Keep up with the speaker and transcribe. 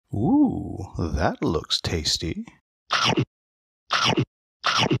Ooh, that looks tasty.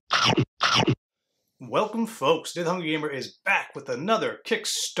 Welcome, folks. The Hungry Gamer is back with another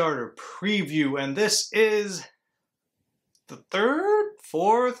Kickstarter preview, and this is the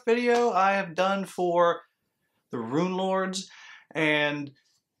fourth video I have done for the Runelords. And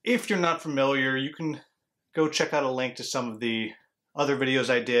if you're not familiar, you can go check out a link to some of the other videos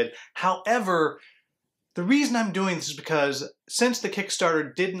I did. However, the reason I'm doing this is because since the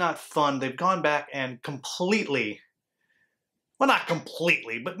Kickstarter did not fund, they've gone back and completely, well, not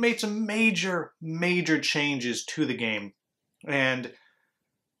completely, but made some major changes to the game. And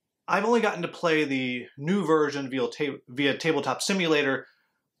I've only gotten to play the new version via Tabletop Simulator,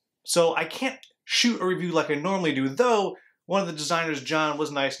 so I can't shoot a review like I normally do, though one of the designers, John,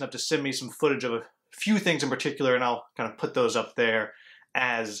 was nice enough to send me some footage of a few things in particular, and I'll kind of put those up there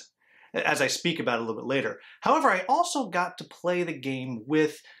as I speak about it a little bit later. However, I also got to play the game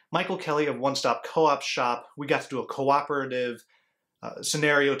with Michael Kelley of One Stop Co-op Shop. We got to do a cooperative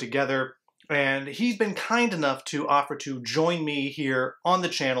scenario together, and he's been kind enough to offer to join me here on the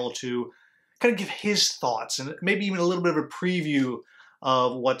channel to kind of give his thoughts and maybe even a little bit of a preview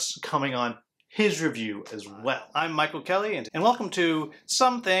of what's coming on his review as well. I'm Michael Kelley, and welcome to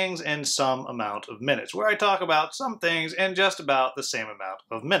Some Things in Some Amount of Minutes, where I talk about some things in just about the same amount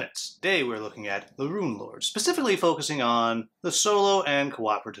of minutes. Today we're looking at the Runelords, specifically focusing on the solo and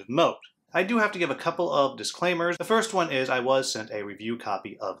cooperative mode. I do have to give a couple of disclaimers. The first one is I was sent a review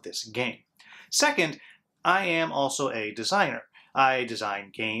copy of this game. Second, I am also a designer. I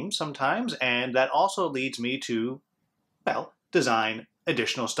design games sometimes, and that also leads me to, well, design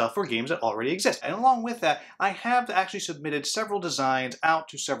additional stuff for games that already exist. And along with that, I have actually submitted several designs out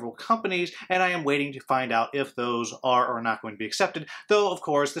to several companies, and I am waiting to find out if those are or not going to be accepted, though of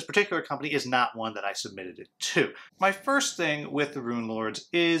course this particular company is not one that I submitted it to. My first thing with the Runelords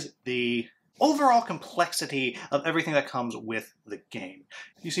is the overall complexity of everything that comes with the game.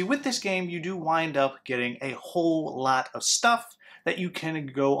 You see, with this game you do wind up getting a whole lot of stuff that you can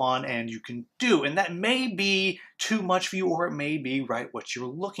go on and you can do. And that may be too much for you, or it may be right what you're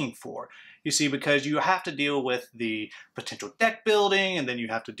looking for. You see, because you have to deal with the potential deck building, and then you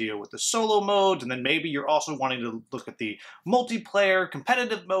have to deal with the solo modes, and then maybe you're also wanting to look at the multiplayer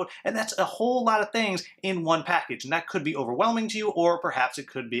competitive mode, and that's a whole lot of things in one package. And that could be overwhelming to you, or perhaps it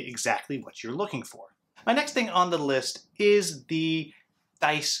could be exactly what you're looking for. My next thing on the list is the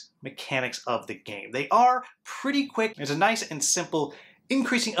dice mechanics of the game. They are pretty quick. It's a nice and simple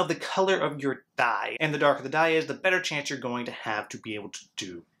increasing of the color of your die. And the darker the die is, the better chance you're going to have to be able to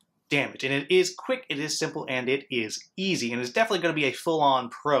do damage. And it is quick, it is simple, and it is easy. And it's definitely going to be a full-on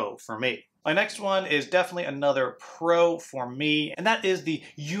pro for me. My next one is definitely another pro for me, and that is the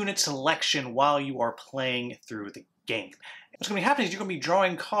unit selection while you are playing through the game. What's going to be happening is you're going to be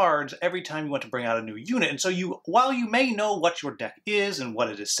drawing cards every time you want to bring out a new unit. And so while you may know what your deck is and what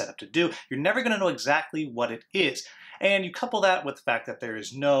it is set up to do, you're never going to know exactly what it is. And you couple that with the fact that there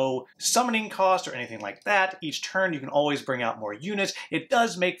is no summoning cost or anything like that. Each turn you can always bring out more units. It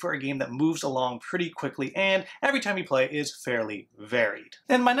does make for a game that moves along pretty quickly, and every time you play is fairly varied.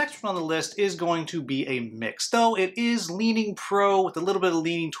 Then my next one on the list is going to be a mix. Though it is leaning pro with a little bit of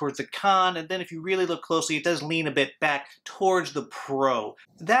leaning towards the con, and then if you really look closely, it does lean a bit back towards the pro.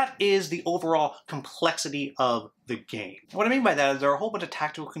 That is the overall complexity of the game. What I mean by that is there are a whole bunch of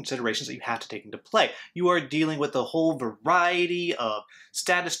tactical considerations that you have to take into play. You are dealing with a whole variety of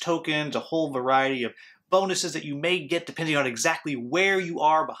status tokens, a whole variety of bonuses that you may get depending on exactly where you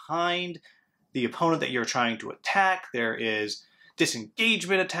are behind the opponent that you're trying to attack. There is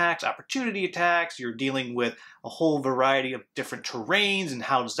disengagement attacks, opportunity attacks. You're dealing with a whole variety of different terrains, and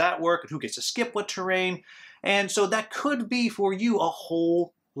how does that work, and who gets to skip what terrain. And so that could be for you a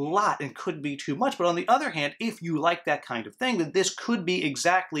whole lot and could be too much. But on the other hand, if you like that kind of thing, then this could be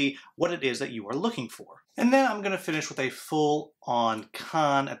exactly what it is that you are looking for. And then I'm going to finish with a full-on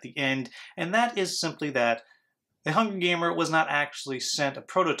con at the end, and that is simply that the Hungry Gamer was not actually sent a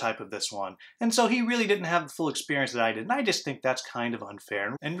prototype of this one, and so he really didn't have the full experience that I did, and I just think that's kind of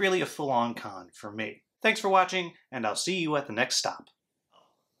unfair and really a full-on con for me. Thanks for watching, and I'll see you at the next stop.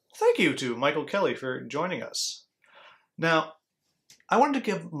 Thank you to Michael Kelley for joining us. Now, I wanted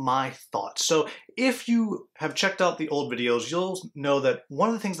to give my thoughts. So if you have checked out the old videos, you'll know that one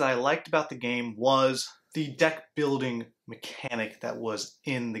of the things that I liked about the game was the deck building mechanic that was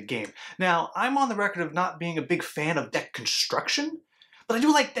in the game. Now, I'm on the record of not being a big fan of deck construction, but I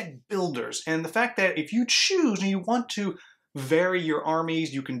do like deck builders. And the fact that if you choose and you want to vary your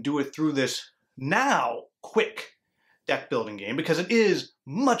armies, you can do it through this now quick deck building game, because it is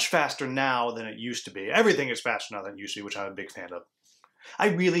much faster now than it used to be. Everything is faster now than it used to be, which I'm a big fan of. I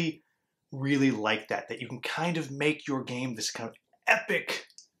really, really like that you can kind of make your game this kind of epic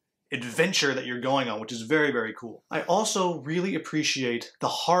adventure that you're going on, which is very, very cool. I also really appreciate the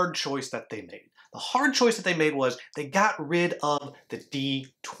hard choice that they made. The hard choice that they made was they got rid of the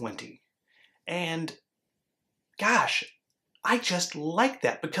D20. And gosh, I just like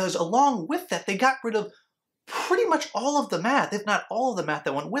that because along with that, they got rid of pretty much all of the math, if not all of the math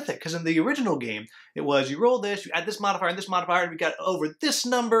that went with it. Because in the original game, it was you roll this, you add this modifier and this modifier, and we got over this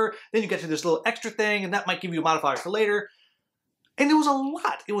number, then you get to this little extra thing, and that might give you a modifier for later. And it was a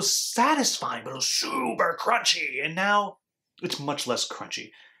lot. It was satisfying, but it was super crunchy. And now it's much less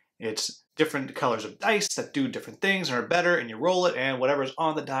crunchy. It's different colors of dice that do different things and are better, and you roll it, and whatever's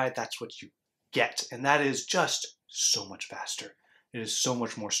on the die, that's what you get. And that is just so much faster. It is so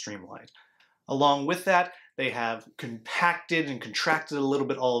much more streamlined. Along with that, they have compacted and contracted a little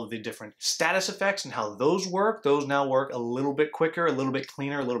bit all of the different status effects and how those work. Those now work a little bit quicker, a little bit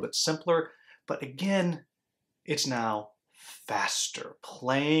cleaner, a little bit simpler. But again, it's now faster.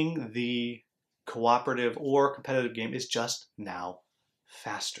 Playing the cooperative or competitive game is just now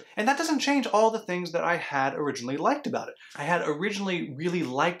faster. And that doesn't change all the things that I had originally liked about it. I had originally really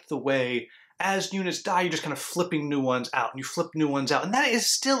liked the way as units die, you're just kind of flipping new ones out, and you flip new ones out. And that is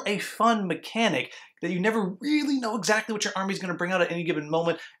still a fun mechanic that you never really know exactly what your army is going to bring out at any given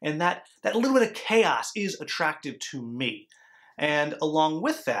moment. And that little bit of chaos is attractive to me. And along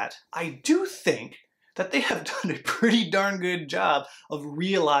with that, I do think that they have done a pretty darn good job of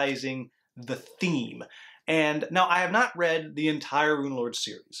realizing the theme. And now I have not read the entire Runelords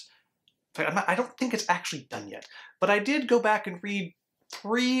series. In fact, I don't think it's actually done yet. But I did go back and read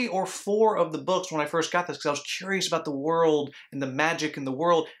 3 or 4 of the books when I first got this because I was curious about the world and the magic in the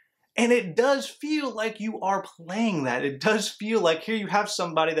world. And it does feel like you are playing that. It does feel like here you have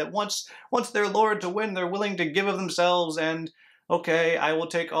somebody that wants their lord to win, they're willing to give of themselves and, okay, I will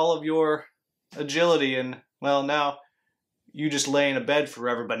take all of your agility and, well, now you just lay in a bed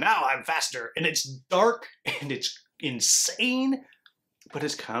forever, but now I'm faster. And it's dark and it's insane, but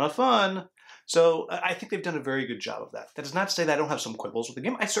it's kind of fun. So I think they've done a very good job of that. That does not say that I don't have some quibbles with the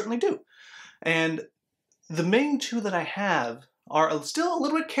game. I certainly do. And the main 2 that I have are still a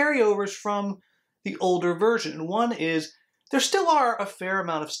little bit carryovers from the older version. And one is there still are a fair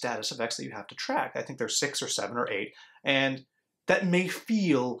amount of status effects that you have to track. I think there's 6 or 7 or 8. And that may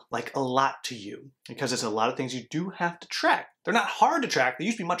feel like a lot to you because it's a lot of things you do have to track. They're not hard to track. They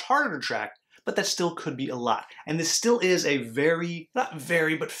used to be much harder to track, but that still could be a lot. And this still is a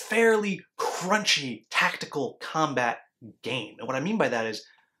but fairly crunchy tactical combat game. And what I mean by that is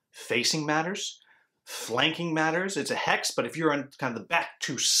facing matters, flanking matters. It's a hex, but if you're on kind of the back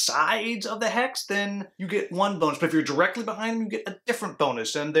 2 sides of the hex, then you get 1 bonus. But if you're directly behind them, you get a different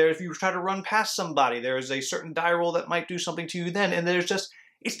bonus. And if you try to run past somebody, there is a certain die roll that might do something to you then. And it's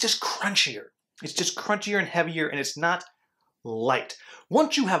just crunchier. It's just crunchier and heavier, and it's not light.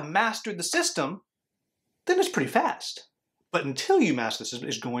 Once you have mastered the system, then it's pretty fast. But until you master the system,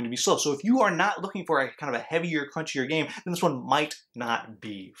 it's going to be slow. So if you are not looking for a kind of a heavier, crunchier game, then this one might not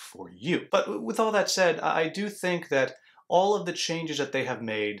be for you. But with all that said, I do think that all of the changes that they have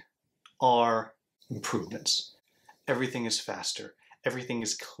made are improvements. Everything is faster. Everything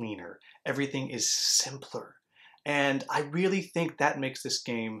is cleaner. Everything is simpler. And I really think that makes this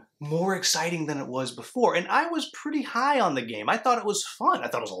game more exciting than it was before. And I was pretty high on the game. I thought it was fun. I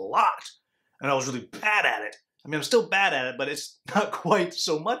thought it was a lot. And I was really bad at it. I mean, I'm still bad at it, but it's not quite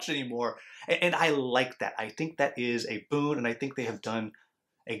so much anymore. And I like that. I think that is a boon, and I think they have done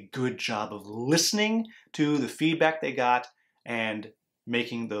a good job of listening to the feedback they got and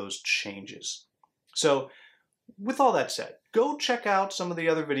making those changes. So with all that said, go check out some of the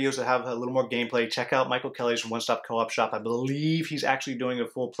other videos that have a little more gameplay. Check out Michael Kelley's from One Stop Co-op Shop. I believe he's actually doing a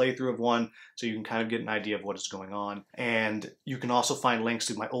full playthrough of one, so you can kind of get an idea of what is going on. And you can also find links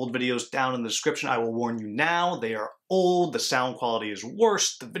to my old videos down in the description. I will warn you now, they are old, the sound quality is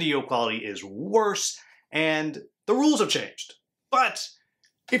worse, the video quality is worse, and the rules have changed. But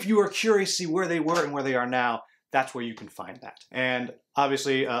if you are curious to see where they were and where they are now, that's where you can find that. And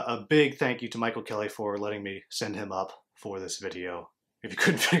obviously, a big thank you to Michael Kelley for letting me send him up for this video. If you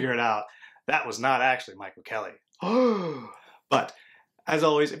couldn't figure it out, that was not actually Michael Kelley. But as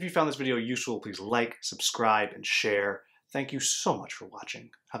always, if you found this video useful, please like, subscribe, and share. Thank you so much for watching.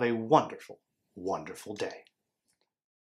 Have a wonderful, wonderful day.